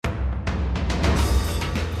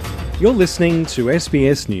You're listening to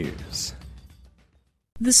SBS News.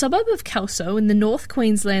 The suburb of Kelso in the North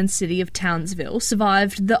Queensland city of Townsville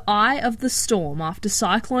survived the eye of the storm after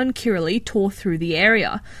Cyclone Kirrily tore through the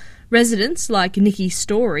area. Residents like Nikki's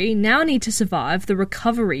story now need to survive the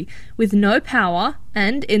recovery with no power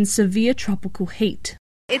and in severe tropical heat.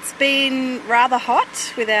 It's been rather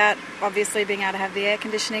hot without obviously being able to have the air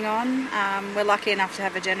conditioning on. We're lucky enough to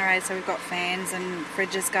have a generator, so we've got fans and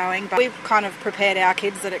fridges going. But we've kind of prepared our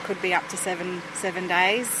kids that it could be up to seven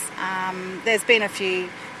days. There's been a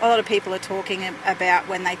lot of people are talking about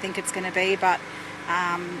when they think it's going to be, but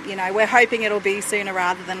we're hoping it'll be sooner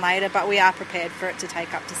rather than later. But we are prepared for it to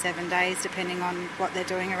take up to 7 days, depending on what they're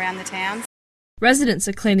doing around the towns. Residents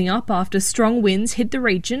are cleaning up after strong winds hit the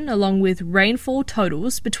region, along with rainfall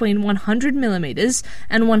totals between 100mm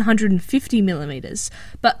and 150mm,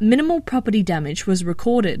 but minimal property damage was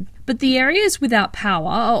recorded. But the areas without power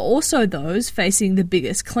are also those facing the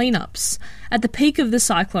biggest cleanups. At the peak of the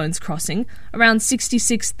cyclone's crossing, around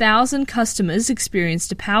 66,000 customers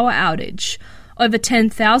experienced a power outage. Over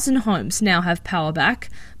 10,000 homes now have power back,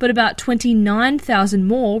 but about 29,000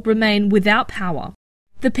 more remain without power.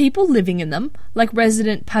 The people living in them, like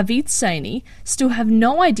resident Pavit Saini, still have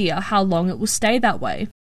no idea how long it will stay that way.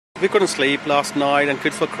 We couldn't sleep last night and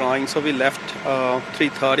kids were crying, so we left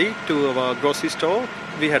 3:30 to our grocery store.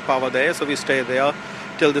 We had power there, so we stayed there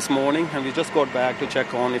till this morning, and we just got back to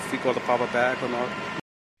check on if we got the power back or not.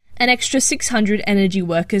 An extra 600 energy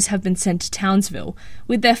workers have been sent to Townsville,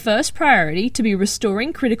 with their first priority to be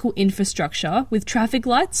restoring critical infrastructure with traffic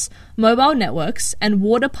lights, mobile networks and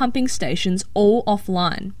water pumping stations all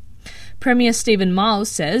offline. Premier Steven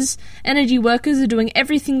Miles says energy workers are doing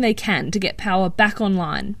everything they can to get power back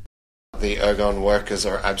online. The Ergon workers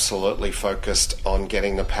are absolutely focused on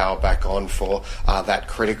getting the power back on for that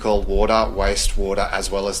critical water, wastewater,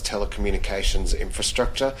 as well as telecommunications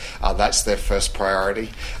infrastructure. That's their first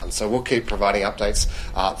priority. And so we'll keep providing updates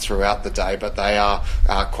throughout the day, but they are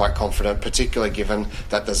quite confident, particularly given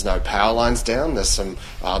that there's no power lines down. There's some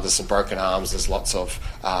broken arms. There's lots of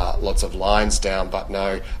lines down, but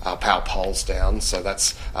no power poles down. So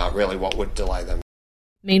that's really what would delay them.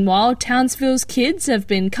 Meanwhile, Townsville's kids have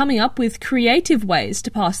been coming up with creative ways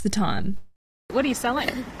to pass the time. What are you selling?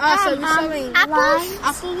 So we're selling apples.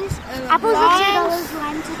 Apples are $2,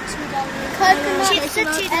 limes are $2. Chips are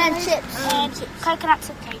 $2. And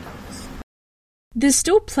coconuts are $3. There's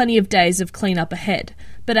still plenty of days of clean-up ahead,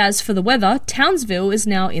 but as for the weather, Townsville is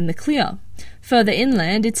now in the clear. Further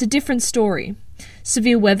inland, it's a different story.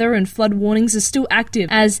 Severe weather and flood warnings are still active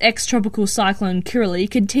as ex-tropical Cyclone Kirrily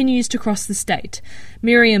continues to cross the state.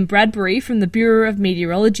 Miriam Bradbury from the Bureau of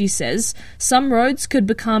Meteorology says some roads could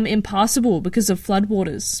become impassable because of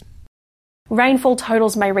floodwaters. Rainfall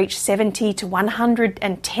totals may reach 70 to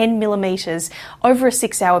 110 millimetres over a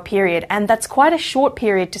 6-hour period, and that's quite a short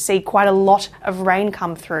period to see quite a lot of rain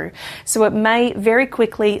come through. So it may very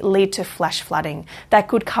quickly lead to flash flooding. That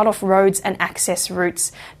could cut off roads and access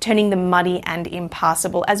routes, turning them muddy and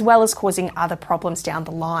impassable, as well as causing other problems down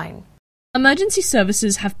the line. Emergency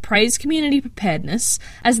services have praised community preparedness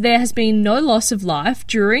as there has been no loss of life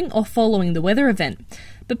during or following the weather event,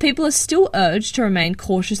 but people are still urged to remain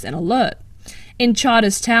cautious and alert. In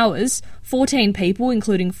Charters Towers, 14 people,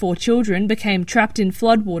 including 4 children, became trapped in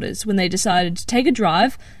floodwaters when they decided to take a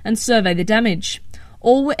drive and survey the damage.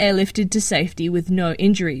 All were airlifted to safety with no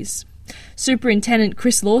injuries. Superintendent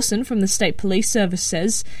Chris Lawson from the State Police Service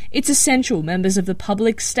says it's essential members of the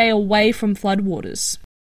public stay away from floodwaters.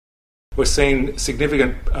 We're seeing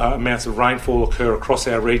significant amounts of rainfall occur across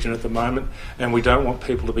our region at the moment, and we don't want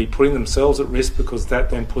people to be putting themselves at risk because that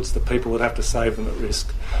then puts the people that have to save them at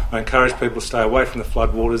risk. I encourage people to stay away from the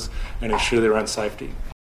floodwaters and ensure their own safety.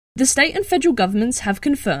 The state and federal governments have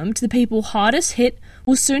confirmed the people hardest hit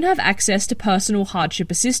will soon have access to personal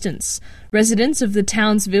hardship assistance. Residents of the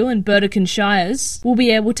Townsville and Burdekin Shires will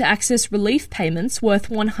be able to access relief payments worth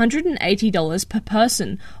 $180 per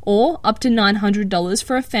person, or up to $900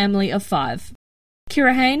 for a family of 5.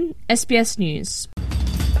 Kira Hain, SBS News.